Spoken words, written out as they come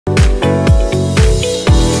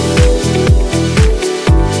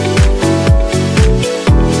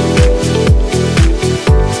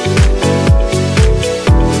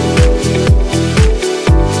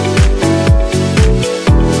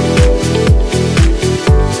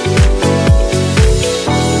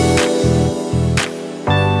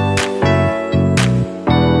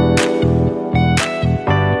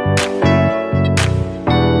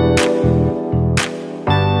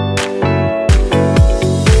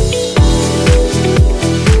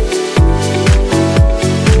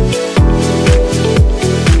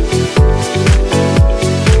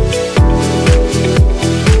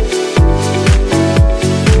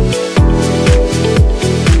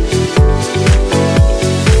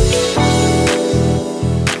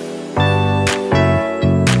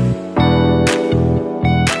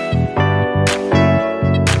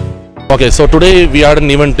Okay, so today we had an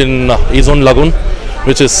event in Ezone Lagoon,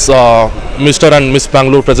 which is Mr. and Miss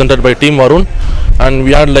Bangalore presented by Team Varun, and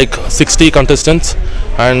we had like 60 contestants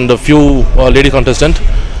and a few lady contestants,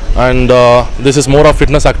 and this is more of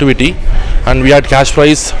fitness activity, and we had cash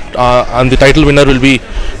prize, and the title winner will be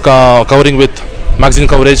covering with magazine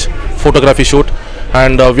coverage, photography shoot,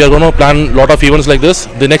 and we are going to plan lot of events like this.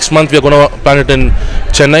 The next month we are going to plan it in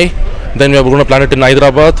Chennai, then we are going to plan it in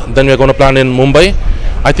Hyderabad, then we are going to plan in Mumbai.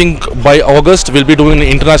 I think by August we'll be doing an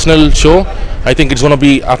international show. I think it's going to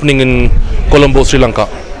be happening in Colombo, Sri Lanka.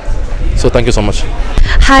 So thank you so much.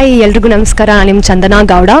 Hi, ಎಲ್ರಿಗೂ ನಮಸ್ಕಾರ. ನಾನು Chandana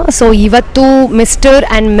Gowda. So ಇವತ್ತು mister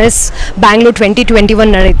and miss Bangalore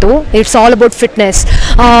 2021 ನಡೆಯಿತು. It's all about fitness.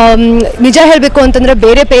 ನಿಜ ಹೇಳಬೇಕು ಅಂತಂದರೆ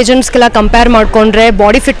ಬೇರೆ ಪೇಜೆಂಟ್ಸ್ಗೆಲ್ಲ compare ಮಾಡಿಕೊಂಡ್ರೆ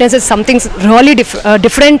body fitness is somethings really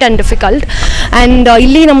different and difficult. And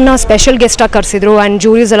ಇಲ್ಲಿ ನಮ್ಮನ್ನ ಸ್ಪೆಷಲ್ ಗೆಸ್ಟಾಗಿ ಕರೆಸಿದ್ರು ಆ್ಯಂಡ್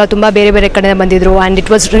ಜೂರೀಸ್ ಎಲ್ಲ ತುಂಬ ಬೇರೆ ಬೇರೆ ಕಡೆ ಬಂದಿದ್ರು and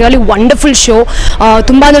it was really wonderful show.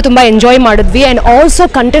 ತುಂಬ ಅಂದರೆ ತುಂಬ ಎಂಜಾಯ್ ಮಾಡಿದ್ವಿ ಆ್ಯಂಡ್ ಆಲ್ಸೋ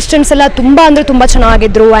ಕಂಟೆಸ್ಟೆಂಟ್ಸ್ ಎಲ್ಲ ತುಂಬ ಅಂದರೆ ತುಂಬ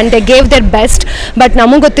ಚೆನ್ನಾಗಿದ್ರು and they gave there best. But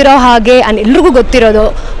ನಮಗೆ ಗೊತ್ತಿರೋ ಹಾಗೆ ಆ್ಯಂಡ್ ಎಲ್ರಿಗೂ ಗೊತ್ತಿರೋದು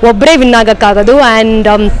ಒಬ್ಬರೇ win ಆಗೋಕ್ಕಾಗೋದು. And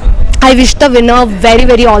I wish the winner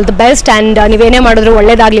very all the best. And ನೀವೇನೇ ಮಾಡಿದ್ರು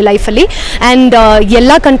ಒಳ್ಳೇದಾಗಲಿ ಲೈಫಲ್ಲಿ. ಆ್ಯಂಡ್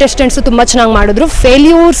ಎಲ್ಲ ಕಂಟೆಸ್ಟೆಂಟ್ಸು ತುಂಬ ಚೆನ್ನಾಗಿ ಮಾಡಿದ್ರು.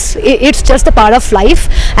 Failures it's just the part of life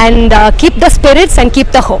and keep the spirits and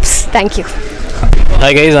keep the hopes. Thank you.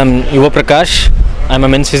 Hi guys, I'm Yuva Prakash. I'm a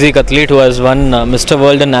men's physique athlete who has won Mr.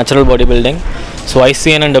 World in natural bodybuilding. So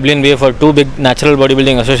ICN and WNBA for two big natural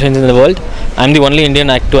bodybuilding associations in the world. I'm the only Indian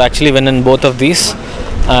to actually win in both of these.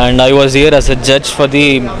 And I was here as a judge for the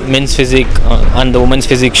men's physique and the women's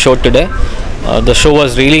physique show today. The show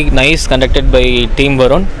was really nice, conducted by Team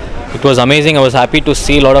Varun. It was amazing. I was happy to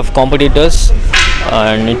see a lot of competitors,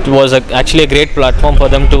 and it was actually a great platform for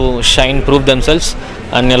them to shine, prove themselves.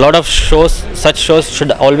 And a lot of shows, such shows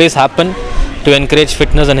should always happen to encourage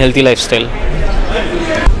fitness and healthy lifestyle.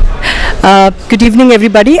 Good evening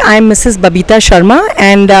everybody. I'm Mrs. Babita Sharma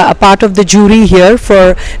and a part of the jury here for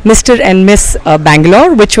Mr. and Miss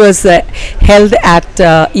Bangalore, which was held at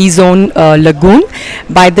Ezone Lagoon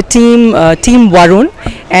by the team Varun.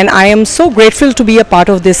 And I am so grateful to be a part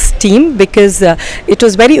of this team because it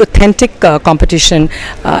was very authentic competition.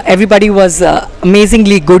 Everybody was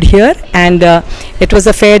amazingly good here, and it was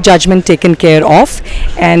a fair judgment taken care of.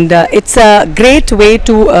 And it's a great way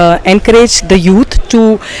to encourage the youth to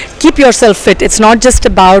keep yourself fit. It's not just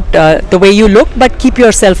about the way you look, but keep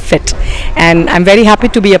yourself fit. And I'm very happy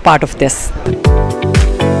to be a part of this.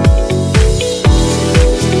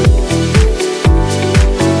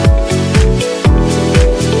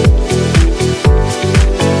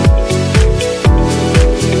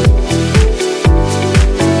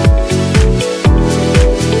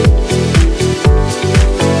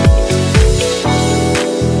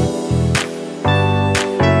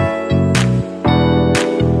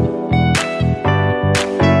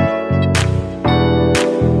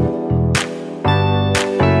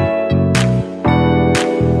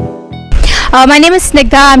 My name is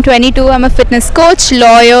Snigdha. I'm 22. I'm a fitness coach,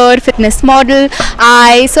 lawyer, fitness model.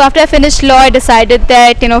 So after I finished law, I decided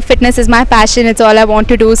that fitness is my passion. It's all I want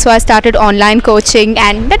to do. So I started online coaching,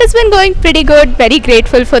 and that has been going pretty good. Very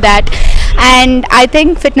grateful for that. And I think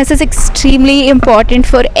fitness is extremely important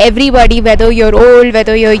for everybody, whether you're old,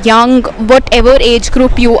 whether you're young, whatever age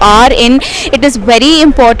group you are in. It is very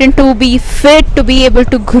important to be fit, to be able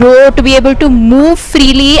to grow, to be able to move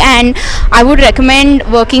freely. And I would recommend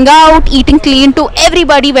working out, eating clean to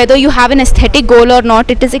everybody, whether you have an aesthetic goal or not.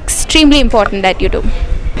 It is extremely important that you do.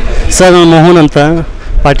 Sir, ನಾನು ಮೋಹನ್ ಅಂತ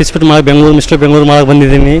participate ಮಾಡಿ mister Bengaluru ಮಾಡಕ್ಕೆ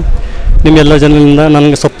ಬಂದಿದ್ದೀನಿ. ನಿಮ್ಮೆಲ್ಲ ಜನರಿಂದ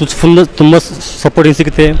ನನಗೆ ತುಂಬ supporting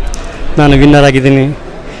ಸಿಗುತ್ತೆ. ನಾನು ವಿನ್ನರ್ ಆಗಿದ್ದೀನಿ.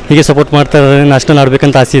 ಹೀಗೆ ಸಪೋರ್ಟ್ ಮಾಡ್ತಾ ಇದ್ದಾರೆ. ನ್ಯಾಷನಲ್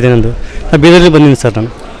ಆಡಬೇಕಂತ ಆಸೆ ಇದೆ ನಂದು. ನಾನು ಬೀದರಲ್ಲಿ ಬಂದಿದ್ದೀನಿ ಸರ್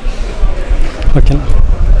ನಾನು. ಓಕೆನಾ.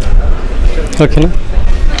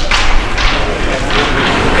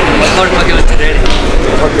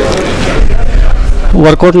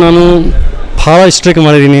 ವರ್ಕೌಟ್ ನಾನು ಭಾಳ ಇಷ್ಟಕ್ಕೆ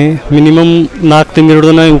ಮಾಡಿದ್ದೀನಿ. ಮಿನಿಮಮ್ 4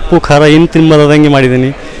 ತಿಂಗಳಿಂದ ಉಪ್ಪು ಖಾರ ಏನು ತಿನ್ನಬಾರ್ದಂಗೆ ಮಾಡಿದ್ದೀನಿ.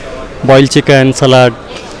 ಬಾಯ್ಲ್ ಚಿಕನ್, ಸಲಾಡ್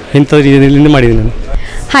ಇಂಥದ್ದು ಮಾಡಿದ್ದೀನಿ ನಾನು.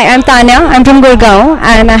 Hi, I'm Tanya. I'm from Gurgaon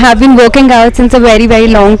and I have been working out since a very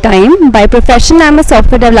long time. By profession, I'm a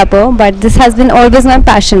software developer, but this has been always my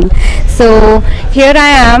passion. So here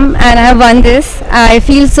I am and I have won this. I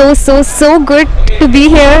feel so good to be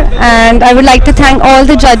here, and I would like to thank all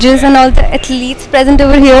the judges and all the athletes present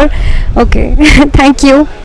over here. Okay, thank you.